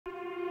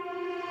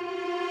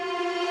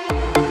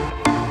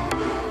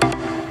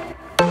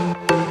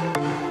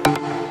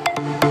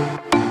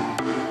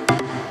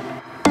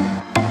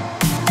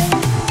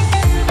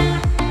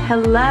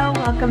Hello,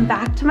 welcome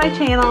back to my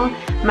channel.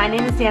 My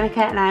name is Danica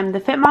and I'm the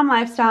Fit Mom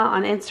Lifestyle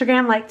on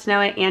Instagram, Like to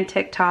Know It, and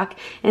TikTok.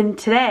 And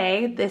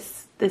today,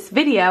 this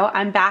video,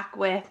 I'm back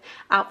with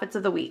outfits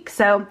of the week.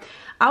 So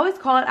I always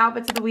call it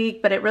outfits of the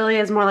week, but it really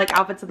is more like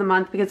outfits of the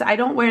month because I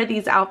don't wear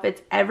these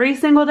outfits every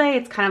single day.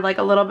 It's kind of like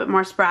a little bit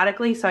more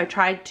sporadically. So I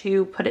tried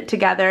to put it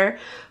together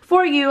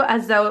for you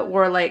as though it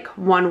were like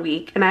 1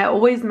 week. And I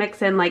always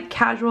mix in like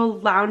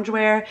casual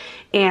loungewear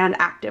and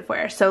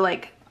activewear. So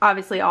like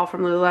obviously all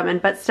from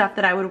Lululemon, but stuff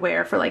that I would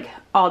wear for like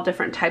all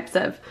different types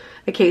of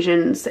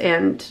occasions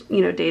and, you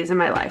know, days in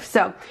my life.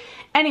 So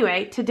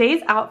anyway,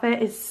 today's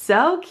outfit is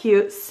so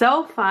cute,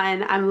 so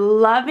fun. I'm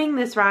loving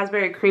this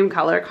raspberry cream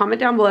color. Comment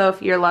down below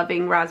if you're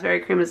loving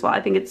raspberry cream as well.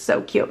 I think it's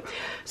so cute.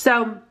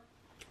 So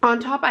on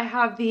top I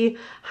have the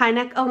high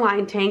neck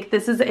Align tank.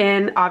 This is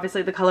in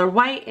obviously the color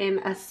white in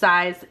a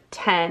size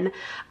 10.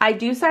 I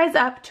do size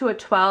up to a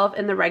 12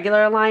 in the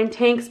regular Align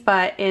tanks,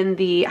 but in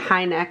the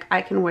high neck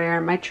I can wear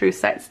my true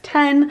size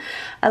 10.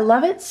 I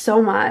love it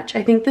so much.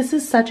 I think this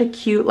is such a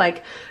cute,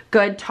 like,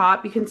 good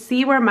top. You can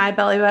see where my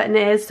belly button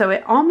is, so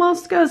it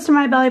almost goes to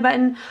my belly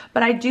button,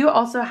 but I do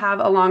also have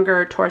a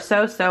longer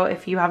torso, so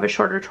if you have a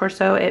shorter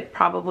torso, it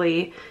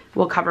probably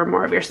will cover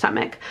more of your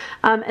stomach.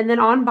 And then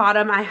on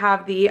bottom, I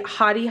have the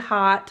Hotty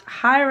Hot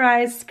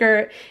high-rise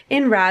skirt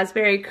in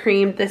raspberry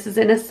cream. This is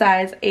in a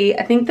size 8.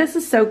 I think this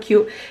is so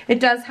cute. It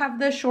does have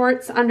the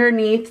shorts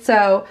underneath,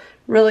 so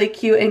really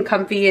cute and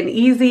comfy and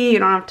easy. You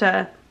don't have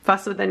to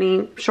fuss with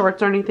any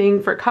shorts or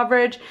anything for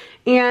coverage.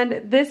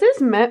 And this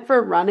is meant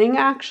for running,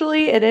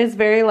 actually. It is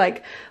very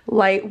like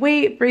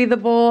lightweight,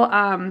 breathable.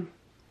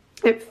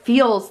 It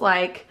feels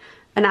like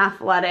an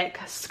athletic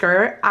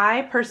skirt.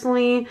 I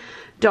personally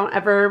don't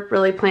ever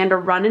really plan to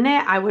run in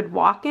it. I would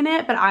walk in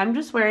it, but I'm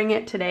just wearing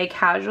it today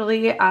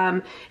casually.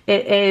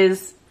 It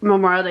is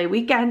Memorial Day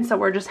weekend, so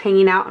we're just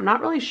hanging out. I'm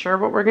not really sure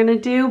what we're gonna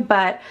do,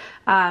 but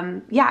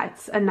yeah,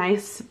 it's a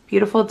nice,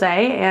 beautiful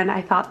day, and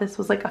I thought this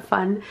was like a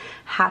fun,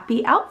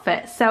 happy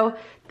outfit. So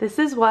this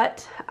is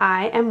what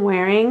I am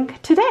wearing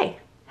today.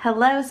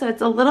 Hello, so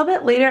it's a little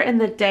bit later in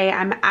the day.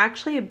 I'm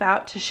actually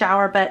about to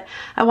shower, but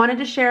I wanted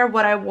to share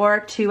what I wore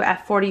to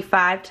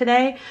F45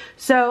 today.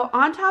 So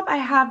on top, I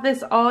have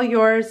this All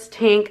Yours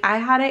tank. I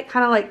had it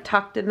kind of like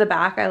tucked in the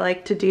back. I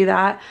like to do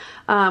that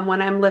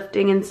when I'm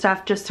lifting and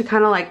stuff, just to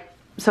kind of like,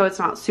 so it's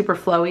not super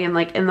flowy and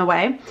like in the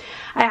way.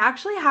 I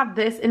actually have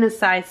this in a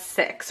size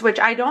 6, which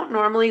I don't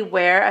normally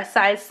wear a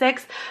size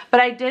 6, but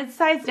I did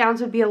size down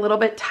to be a little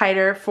bit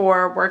tighter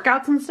for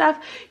workouts and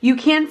stuff. You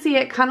can see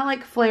it kind of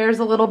like flares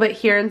a little bit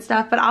here and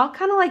stuff, but I'll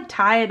kind of like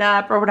tie it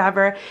up or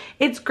whatever.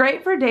 It's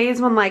great for days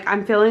when like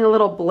I'm feeling a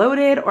little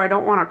bloated or I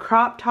don't want a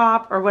crop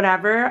top or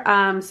whatever.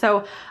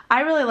 So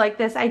I really like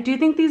this. I do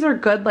think these are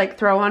good like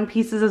throw on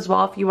pieces as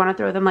well if you want to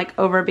throw them like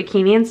over a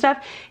bikini and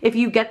stuff. If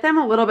you get them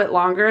a little bit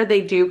longer, they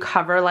do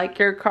cover like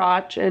your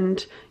crotch,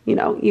 and you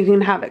know, you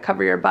can have it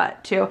cover your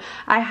butt too.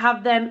 I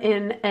have them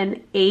in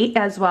an 8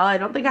 as well. I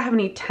don't think I have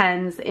any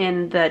 10s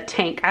in the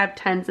tank. I have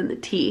 10s in the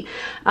T.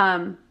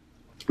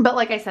 But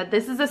like I said,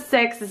 this is a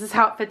 6. This is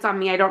how it fits on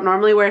me. I don't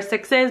normally wear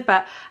 6s,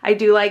 but I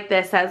do like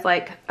this as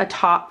like a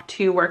top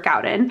to work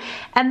out in.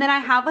 And then I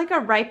have like a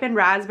Ripened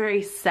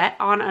raspberry set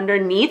on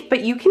underneath,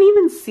 but you can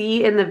even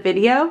see in the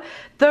video,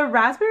 the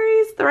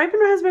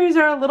Ripened raspberries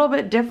are a little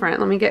bit different.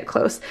 Let me get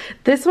close.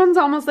 This one's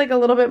almost like a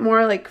little bit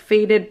more like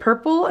faded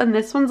purple, and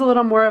this one's a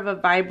little more of a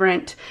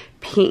vibrant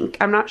pink.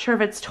 I'm not sure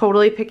if it's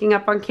totally picking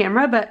up on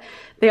camera, but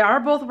they are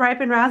both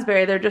Ripened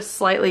raspberry. They're just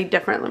slightly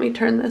different. Let me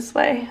turn this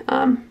way.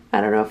 I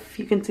don't know if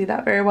you can see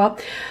that very well,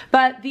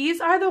 but these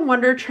are the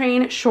Wunder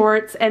Train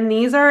shorts, and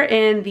these are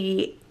in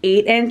the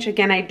 8-inch.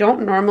 Again, I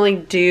don't normally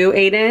do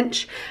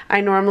 8-inch.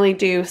 I normally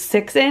do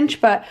 6-inch,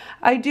 but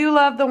I do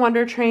love the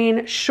Wunder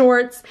Train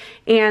shorts,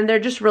 and they're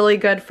just really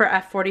good for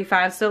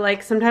F45. So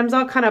like sometimes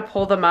I'll kind of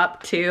pull them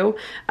up too,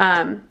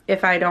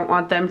 if I don't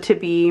want them to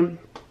be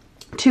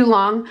too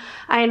long.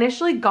 I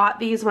initially got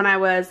these when I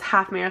was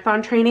half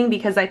marathon training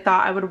because I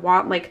thought I would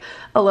want like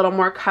a little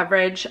more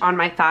coverage on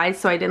my thighs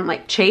so I didn't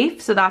like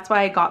chafe. So that's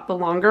why I got the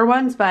longer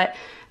ones, but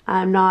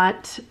I'm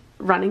not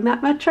running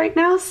that much right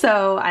now,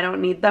 so I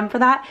don't need them for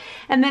that.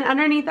 And then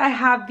underneath I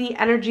have the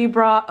energy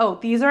bra. Oh,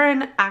 these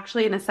are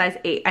actually in a size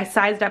 8. I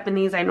sized up in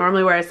these. I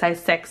normally wear a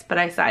size 6, but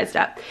I sized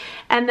up.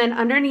 And then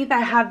underneath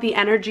I have the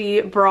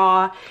energy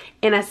bra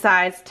in a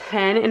size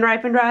 10 in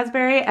Ripened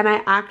raspberry, and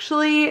I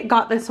actually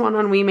got this one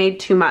when we made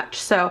too much.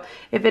 So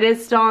if it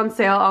is still on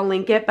sale, I'll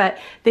link it, but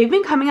they've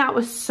been coming out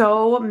with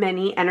so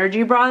many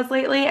energy bras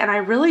lately, and I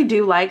really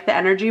do like the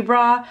energy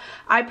bra.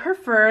 I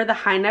prefer the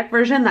high neck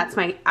version. That's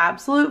my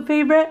absolute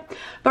favorite,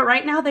 but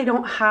right now they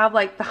don't have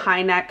like the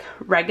high neck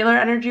regular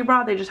energy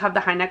bra. They just have the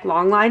high neck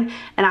long line,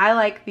 and I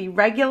like the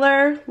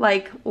regular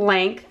like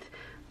length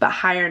but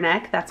higher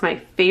neck. That's my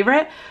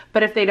favorite.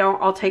 But if they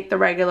don't, I'll take the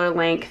regular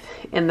length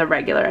in the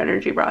regular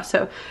energy bra.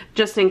 So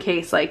just in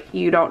case like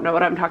you don't know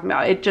what I'm talking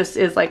about, it just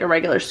is like a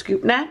regular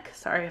scoop neck.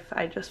 Sorry if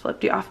I just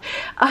flipped you off.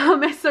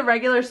 It's a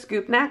regular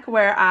scoop neck,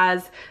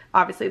 whereas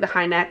obviously the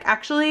high neck.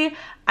 Actually,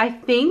 I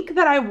think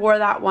that I wore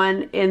that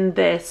one in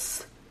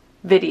this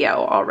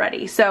video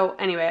already. So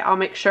anyway, I'll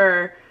make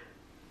sure,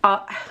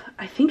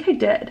 I think I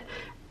did.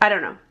 I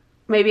don't know.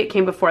 Maybe it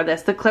came before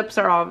this. The clips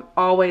are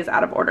always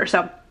out of order.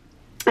 So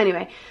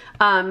anyway,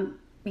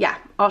 yeah,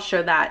 I'll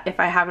show that. If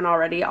I haven't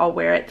already, I'll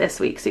wear it this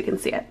week so you can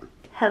see it.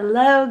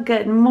 Hello,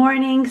 good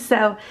morning.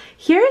 So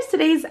here's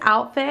today's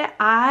outfit.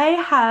 I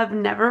have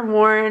never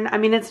worn, I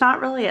mean, it's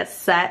not really a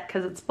set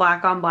because it's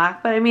black on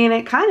black, but I mean,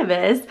 it kind of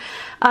is.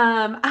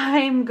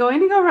 I'm going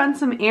to go run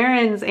some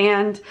errands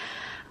and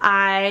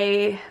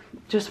I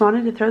just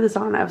wanted to throw this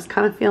on. I was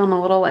kind of feeling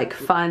a little like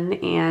fun,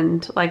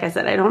 and like I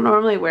said, I don't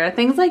normally wear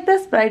things like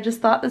this, but I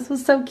just thought this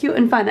was so cute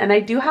and fun. And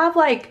I do have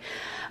like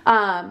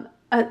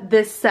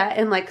this set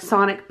in like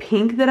Sonic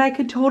Pink that I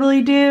could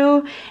totally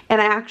do,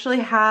 and I actually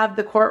have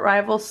the Court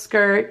Rival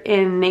skirt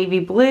in navy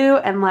blue,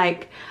 and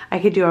like I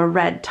could do a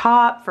red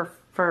top for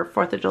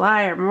 4th of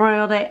July or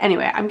Memorial Day.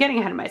 Anyway, I'm getting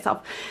ahead of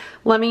myself.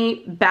 Let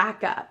me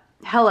back up.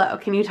 Hello,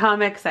 can you tell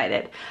I'm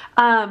excited?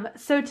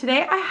 So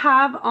today I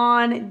have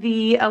on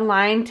the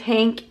Align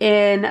tank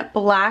in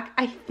black.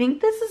 I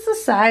think this is a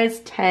size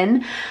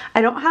 10.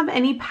 I don't have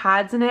any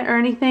pads in it or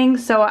anything,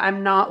 so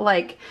I'm not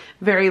like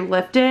very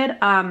lifted.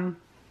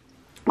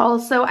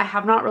 Also, I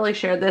have not really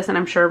shared this, and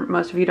I'm sure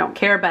most of you don't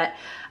care, but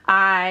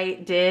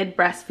I did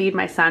breastfeed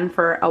my son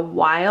for a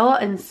while,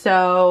 and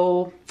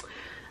so,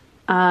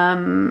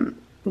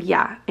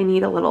 yeah, I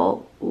need a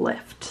little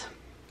lift,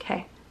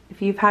 okay?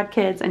 If you've had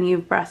kids and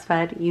you've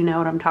breastfed, you know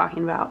what I'm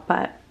talking about,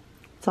 but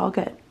it's all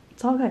good.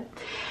 It's all good.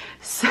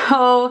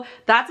 So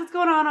that's what's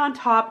going on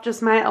top,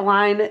 just my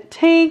Align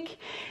tank.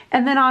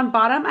 And then on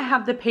bottom, I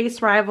have the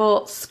Pace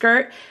Rival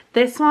skirt.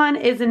 This one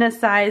is in a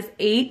size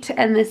 8,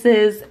 and this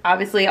is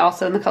obviously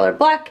also in the color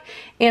black.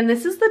 And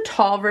this is the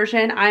tall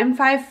version. I'm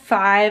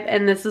 5'5",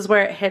 and this is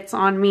where it hits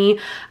on me.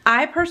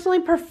 I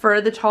personally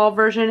prefer the tall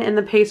version in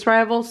the Pace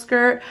Rival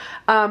skirt.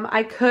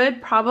 I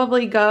could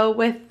probably go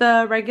with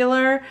the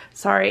regular.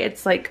 Sorry,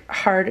 it's like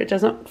hard, it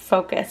doesn't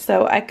focus.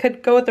 So I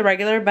could go with the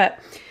regular, but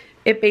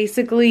it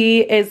basically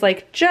is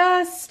like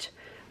just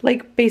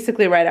like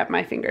basically right at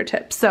my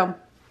fingertips. So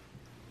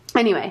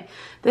anyway,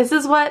 this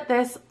is what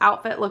this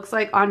outfit looks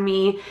like on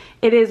me.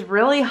 It is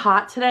really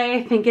hot today.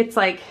 I think it's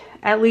like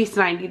at least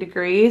 90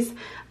 degrees,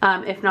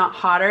 if not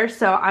hotter.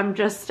 So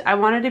I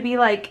wanted to be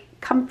like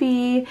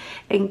comfy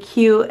and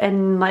cute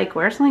and like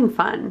wear something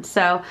fun.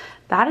 So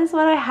that is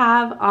what I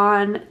have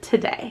on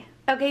today.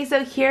 Okay,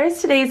 so here's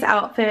today's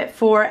outfit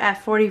for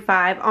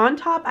F45. On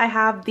top, I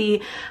have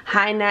the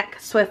high neck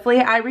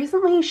Swiftly. I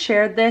recently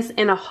shared this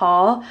in a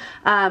haul.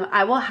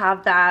 I will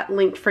have that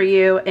linked for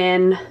you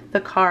in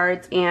the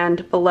cards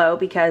and below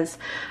because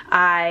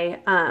I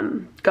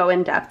go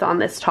in depth on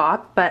this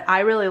top, but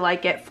I really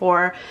like it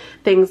for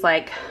things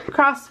like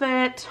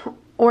CrossFit,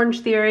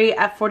 Orange Theory,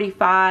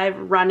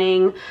 F45,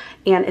 running,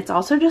 and it's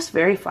also just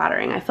very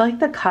flattering. I feel like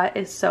the cut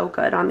is so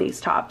good on these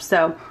tops,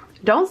 so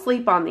don't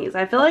sleep on these.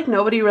 I feel like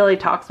nobody really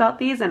talks about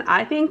these, and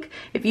I think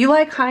if you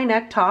like high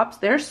neck tops,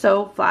 they're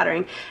so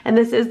flattering. And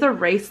this is the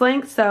race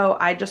length, so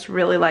I just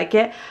really like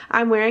it.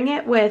 I'm wearing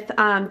it with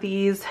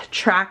these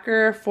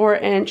Tracker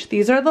 4-inch.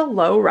 These are the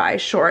low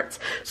rise shorts.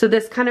 So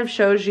this kind of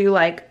shows you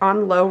like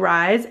on low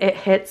rise, it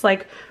hits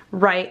like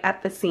right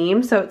at the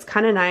seam, so it's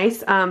kind of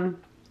nice.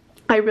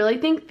 I really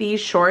think these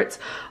shorts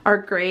are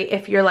great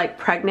if you're like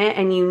pregnant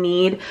and you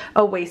need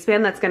a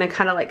waistband that's gonna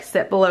kind of like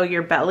sit below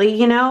your belly,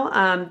 you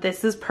know.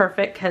 This is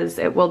perfect because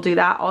it will do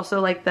that.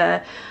 Also like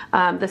the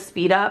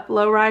speed up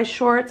low rise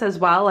shorts as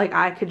well. Like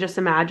I could just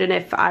imagine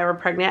if I were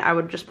pregnant, I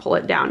would just pull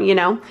it down, you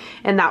know,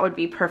 and that would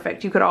be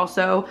perfect. You could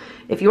also,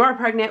 if you are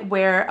pregnant,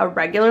 wear a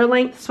regular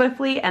length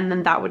Swiftly, and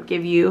then that would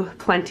give you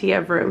plenty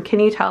of room.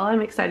 Can you tell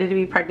I'm excited to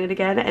be pregnant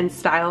again and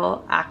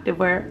style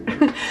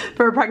activewear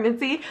for a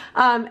pregnancy?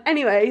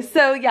 Anyway,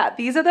 so yeah,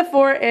 these are the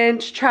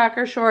 4-inch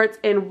Tracker shorts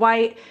in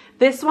white.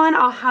 This one,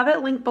 I'll have it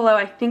linked below.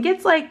 I think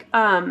it's like,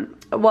 well,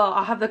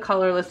 I'll have the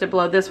color listed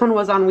below. This one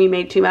was on We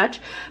Made Too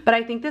Much, but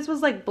I think this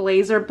was like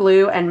blazer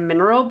blue and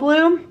mineral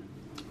blue.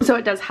 So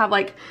it does have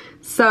like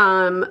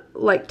some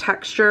like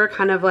texture,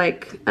 kind of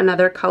like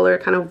another color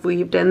kind of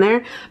weaved in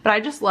there. But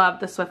I just love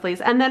the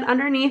Swiftlys. And then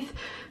underneath,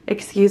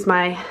 excuse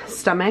my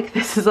stomach,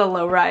 this is a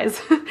low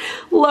rise.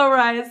 Low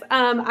rise.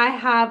 I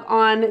have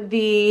on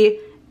the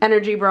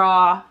energy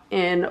bra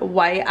in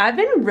white. I've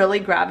been really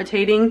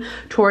gravitating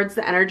towards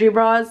the energy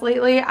bras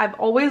lately. I've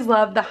always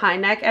loved the high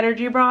neck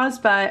energy bras,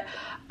 but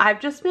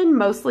I've just been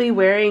mostly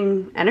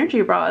wearing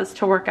energy bras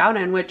to work out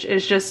in, which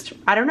is just,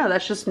 I don't know,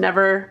 that's just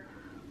never,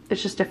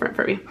 it's just different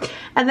for me.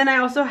 And then I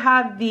also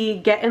have the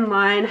Get In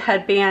Line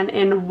headband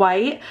in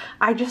white.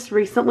 I just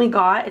recently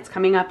got, it's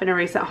coming up in a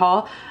recent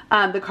haul,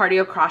 the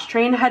Cardio Cross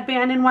Train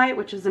headband in white,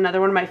 which is another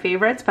one of my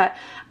favorites, but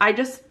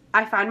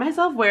I find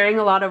myself wearing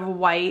a lot of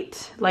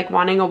white, like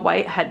wanting a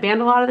white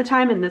headband a lot of the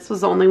time, and this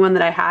was the only one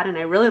that I had and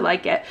I really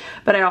like it.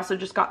 But I also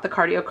just got the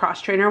Cardio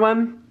Cross Trainer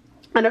one.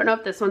 I don't know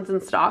if this one's in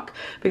stock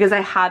because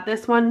I had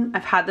this one.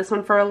 I've had this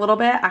one for a little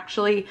bit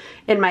actually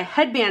in my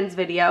headbands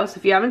video. So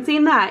if you haven't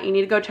seen that, you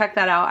need to go check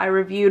that out. I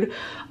reviewed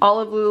all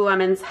of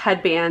Lululemon's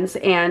headbands,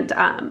 and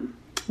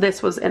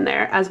this was in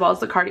there, as well as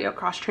the cardio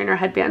cross trainer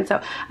headband.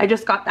 So I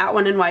just got that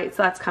one in white,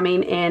 so that's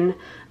coming in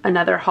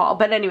another haul.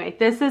 But anyway,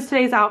 this is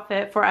today's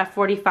outfit for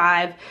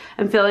F45.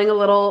 I'm feeling a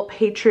little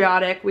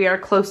patriotic. We are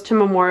close to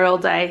Memorial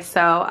Day,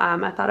 so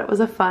I thought it was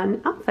a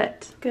fun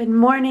outfit. Good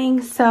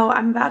morning. So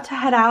I'm about to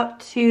head out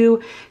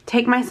to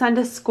take my son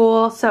to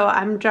school. So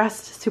I'm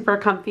dressed super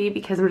comfy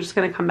because I'm just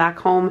gonna come back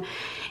home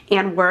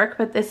and work.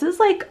 But this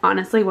is like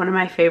honestly one of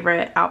my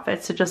favorite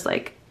outfits to just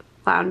like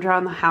lounge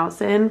around the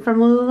house in from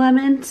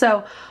Lululemon.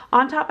 So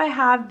on top I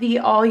have the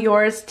All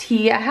Yours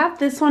tee. I have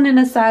this one in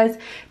a size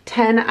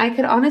 10. I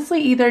could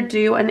honestly either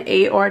do an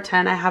 8 or a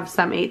 10. I have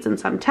some 8s and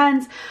some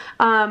 10s.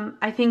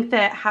 I think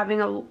that having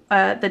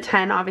the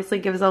 10 obviously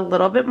gives a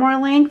little bit more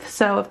length.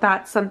 So if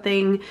that's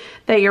something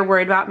that you're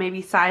worried about,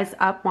 maybe size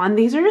up one.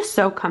 These are just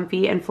so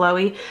comfy and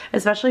flowy,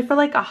 especially for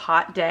like a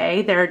hot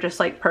day. They're just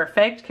like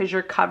perfect because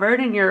you're covered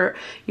and your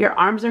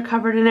arms are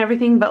covered and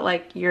everything, but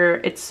like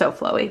it's so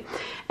flowy.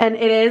 And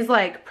it is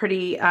like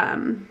pretty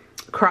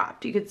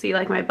cropped. You can see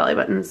like my belly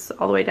button's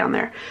all the way down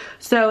there.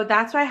 So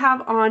that's what I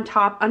have on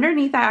top.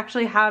 Underneath I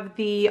actually have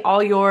the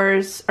All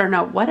Yours, or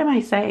no, what am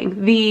I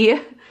saying? The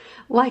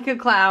Like a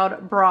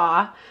Cloud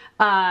bra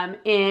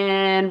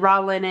in raw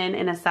linen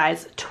in a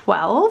size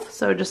 12.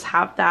 So just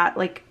have that,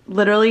 like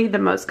literally the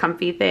most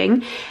comfy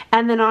thing.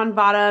 And then on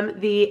bottom,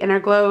 the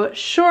Innerglow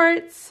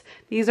shorts.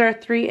 These are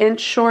 3-inch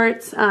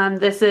shorts. I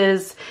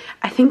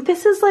think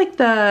this is like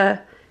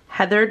the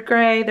heathered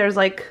gray. There's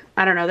like,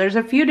 I don't know, there's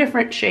a few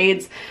different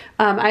shades.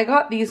 I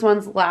got these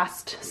ones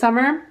last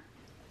summer,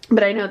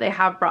 but I know they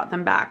have brought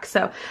them back.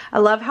 So I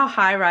love how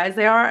high rise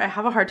they are. I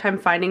have a hard time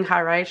finding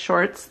high rise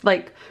shorts,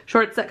 like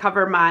shorts that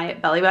cover my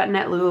belly button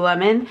at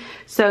Lululemon.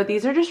 So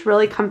these are just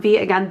really comfy.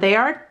 Again,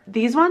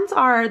 these ones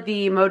are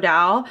the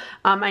modal.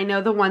 I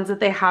know the ones that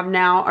they have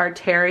now are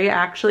terry. I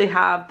actually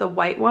have the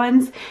white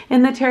ones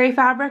in the terry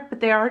fabric,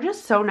 but they are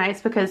just so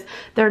nice because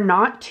they're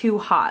not too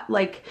hot.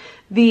 Like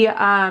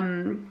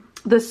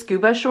the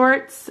scuba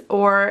shorts,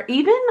 or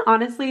even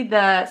honestly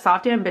the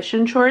Soft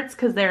Ambition shorts,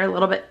 because they're a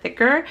little bit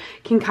thicker,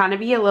 can kind of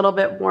be a little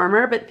bit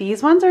warmer, but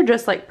these ones are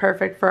just like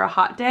perfect for a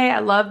hot day. I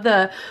love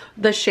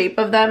the shape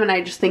of them, and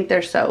I just think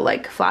they're so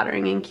like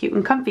flattering and cute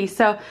and comfy.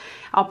 So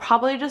I'll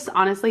probably just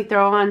honestly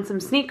throw on some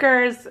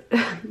sneakers,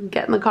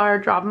 get in the car,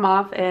 drop them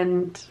off,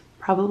 and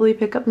probably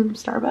pick up some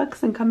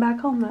Starbucks and come back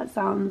home. That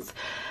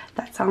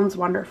sounds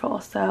wonderful.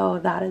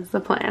 So that is the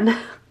plan.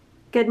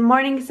 Good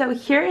morning. So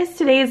here is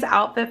today's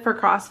outfit for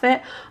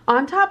CrossFit.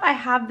 On top I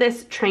have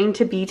this Train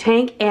to Be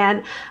tank,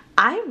 and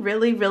I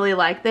really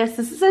like this.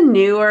 This is a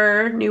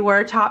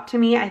newer top to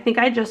me. I think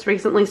I just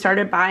recently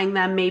started buying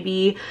them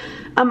maybe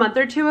a month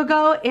or two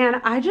ago, and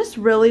I just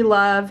really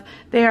love,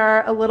 they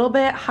are a little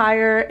bit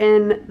higher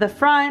in the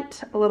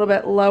front, a little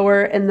bit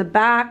lower in the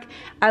back.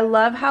 I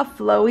love how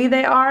flowy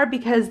they are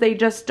because they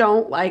just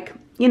don't like,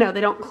 you know,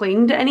 they don't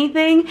cling to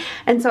anything,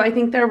 and so I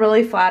think they're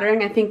really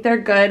flattering. I think they're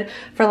good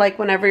for like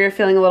whenever you're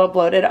feeling a little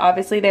bloated.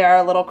 Obviously they are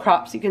a little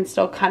cropped so you can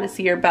still kind of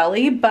see your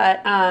belly, but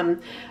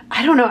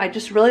I don't know, I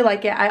just really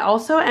like it. I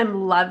also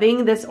am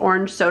loving this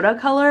orange soda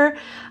color.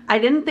 I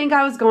didn't think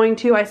I was going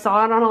to. I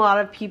saw it on a lot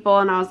of people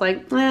and I was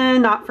like,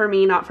 not for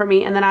me, not for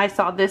me. And then I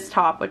saw this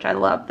top, which I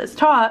love this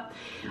top,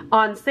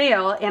 on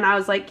sale, and I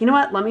was like, you know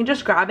what, let me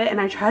just grab it. And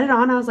I tried it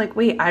on. I was like,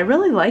 wait, I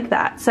really like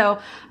that. So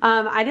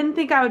I didn't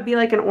think I would be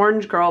like an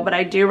orange girl, but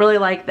I do really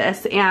like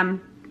this.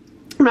 And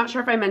I'm not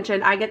sure if I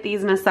mentioned, I get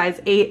these in a size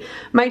 8.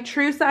 My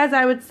true size,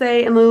 I would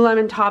say, in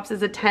Lululemon tops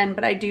is a 10,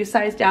 but I do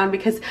size down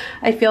because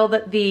I feel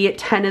that the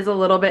 10 is a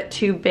little bit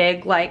too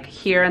big, like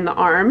here in the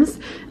arms,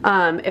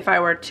 if I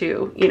were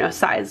to, you know,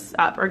 size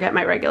up or get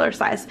my regular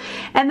size.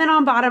 And then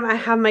on bottom, I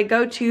have my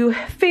go-to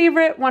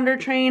favorite Wunder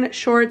Train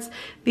shorts.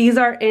 These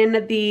are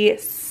in the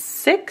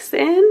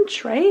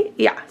 6-inch, right?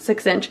 Yeah,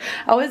 6-inch.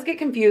 I always get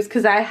confused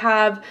because I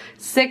have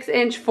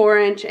 6-inch,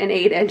 4-inch, and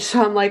 8-inch.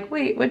 So I'm like,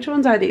 wait, which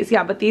ones are these?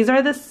 Yeah, but these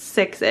are the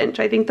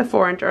 6-inch. I think the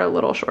 4-inch are a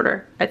little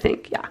shorter, I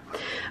think, yeah.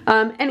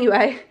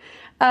 Anyway,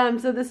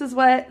 so this is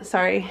what,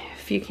 sorry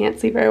if you can't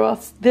see very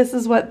well, this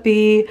is what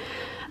the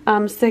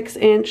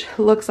 6-inch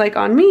looks like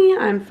on me.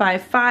 I'm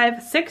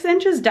 5'5".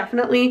 6-inch is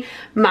definitely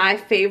my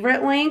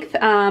favorite length.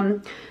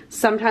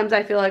 Sometimes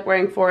I feel like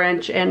wearing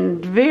 4-inch,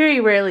 and very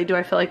rarely do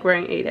I feel like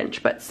wearing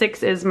 8-inch, but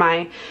 6 is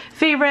my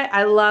favorite.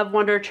 I love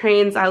Wunder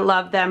Trains. I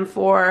love them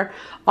for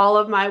all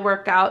of my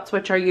workouts,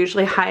 which are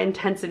usually high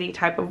intensity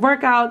type of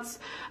workouts.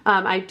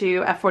 I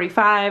do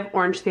F45,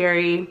 Orange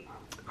Theory,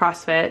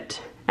 CrossFit,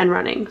 and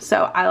running.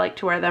 So I like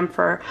to wear them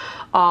for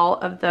all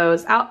of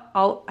those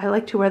I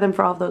like to wear them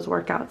for all of those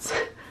workouts.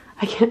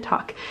 I can't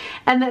talk.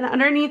 And then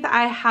underneath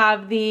I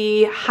have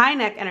the high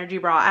neck energy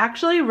bra. I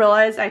actually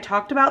realized I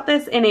talked about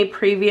this in a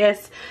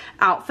previous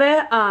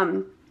outfit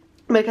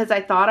because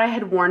I thought I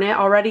had worn it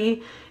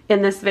already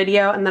in this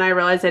video, and then I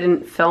realized I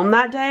didn't film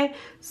that day.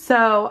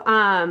 So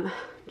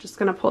just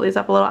gonna pull these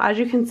up a little. As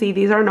you can see,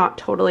 these are not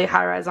totally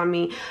high rise on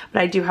me,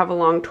 but I do have a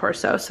long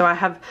torso. So I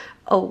have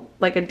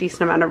like a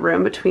decent amount of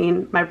room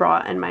between my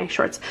bra and my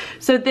shorts.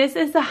 So this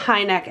is the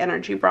high neck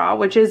energy bra,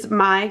 which is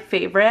my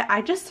favorite.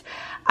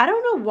 I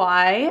don't know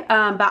why,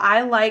 but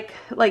I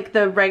like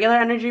the regular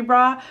energy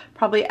bra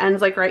probably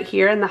ends like right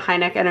here, and the high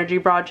neck energy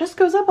bra just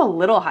goes up a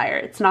little higher.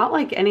 It's not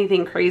like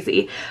anything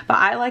crazy, but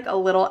I like a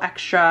little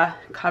extra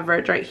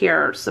coverage right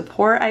here, or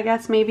support, I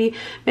guess, maybe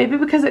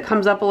because it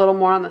comes up a little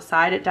more on the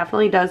side. It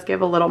definitely does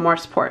give a little more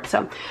support.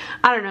 So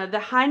I don't know, the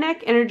high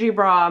neck energy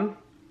bra,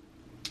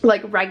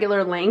 like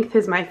regular length,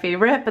 is my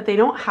favorite, but they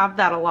don't have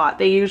that a lot.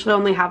 They usually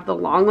only have the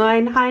long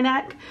line high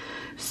neck.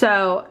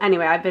 So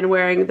anyway, I've been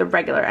wearing the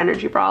regular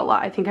energy bra a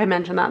lot. I think I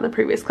mentioned that in the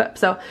previous clip.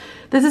 So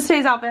this is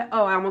today's outfit.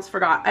 Oh, I almost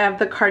forgot. I have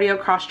the cardio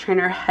cross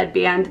trainer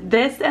headband.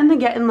 This and the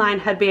Get In Line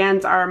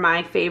headbands are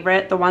my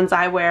favorite, the ones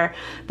I wear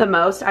the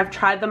most. I've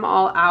tried them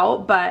all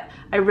out, but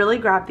I really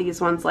grab these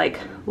ones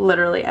like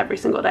literally every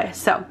single day.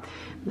 So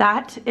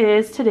that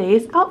is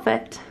today's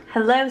outfit.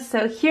 Hello,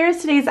 so here's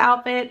today's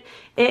outfit.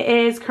 It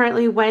is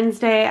currently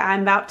Wednesday.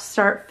 I'm about to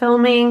start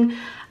filming.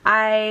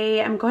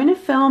 I am going to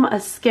film a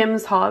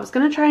Skims haul. I was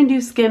going to try and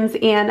do Skims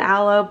and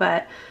Aloe,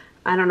 but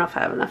I don't know if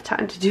I have enough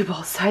time to do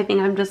both, so I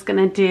think I'm just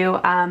going to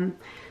do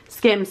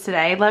Skims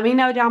today. Let me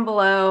know down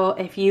below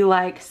if you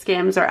like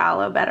Skims or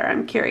Aloe better.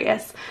 I'm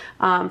curious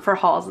for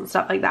hauls and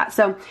stuff like that.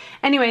 So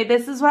anyway,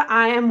 this is what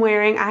I am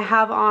wearing. I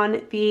have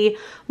on the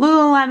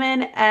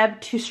Lululemon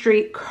Ebb to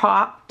Street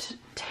cropped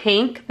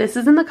tank. This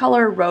is in the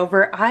color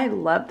Rover. I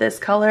love this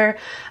color.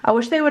 I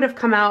wish they would have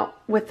come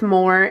out with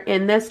more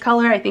in this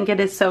color. I think it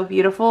is so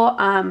beautiful.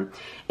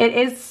 It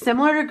is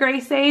similar to Gray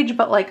Sage,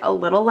 but like a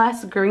little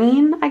less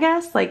green, I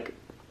guess, like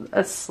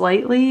a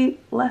slightly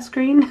less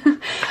green.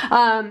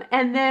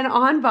 And then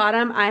on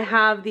bottom, I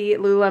have the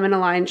Lululemon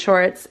Align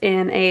shorts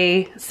in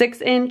a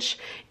 6-inch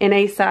in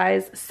a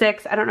size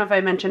 6. I don't know if I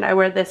mentioned I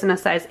wear this in a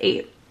size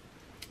 8.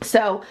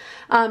 So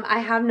I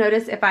have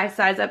noticed if I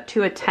size up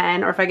to a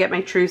 10, or if I get my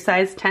true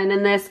size 10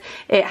 in this,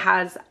 it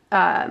has,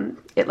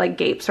 it like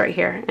gapes right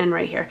here and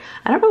right here.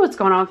 I don't know what's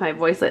going on with my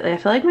voice lately. I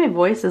feel like my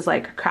voice is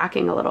like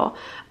cracking a little.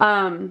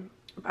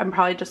 I'm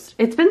probably just,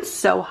 it's been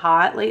so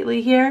hot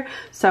lately here,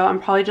 so I'm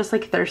probably just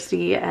like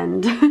thirsty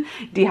and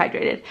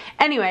dehydrated.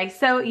 Anyway,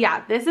 so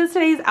yeah, this is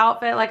today's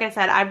outfit. Like I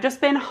said, I've just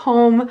been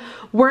home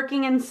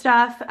working and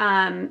stuff,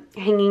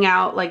 hanging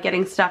out, like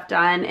getting stuff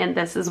done, and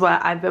this is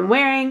what I've been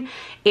wearing.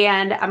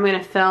 And I'm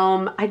gonna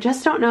film, I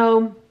just don't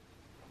know,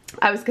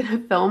 I was gonna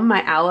film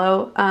my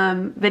Aloe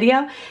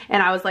video,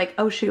 and I was like,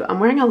 oh shoot, I'm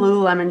wearing a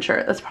Lululemon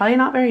shirt. That's probably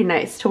not very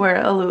nice to wear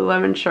a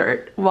Lululemon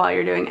shirt while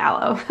you're doing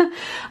Aloe.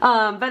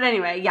 But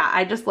anyway, yeah,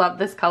 I just love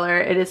this color.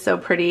 It is so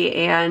pretty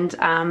and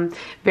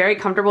very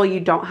comfortable. You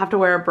don't have to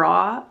wear a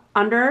bra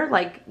under,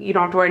 like you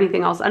don't have to wear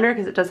anything else under,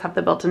 because it does have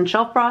the built-in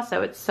shelf bra,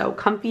 so it's so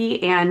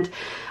comfy. And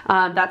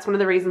that's one of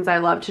the reasons I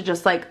love to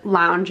just like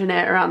lounge in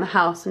it around the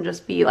house and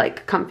just be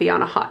like comfy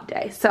on a hot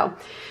day. So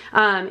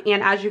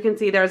and as you can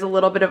see, there's a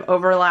little bit of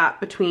overlap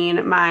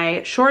between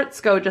my shorts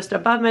go just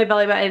above my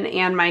belly button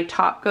and my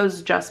top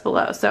goes just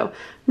below, so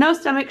no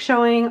stomach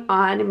showing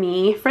on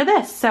me for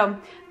this. So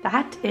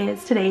that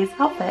is today's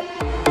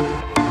outfit.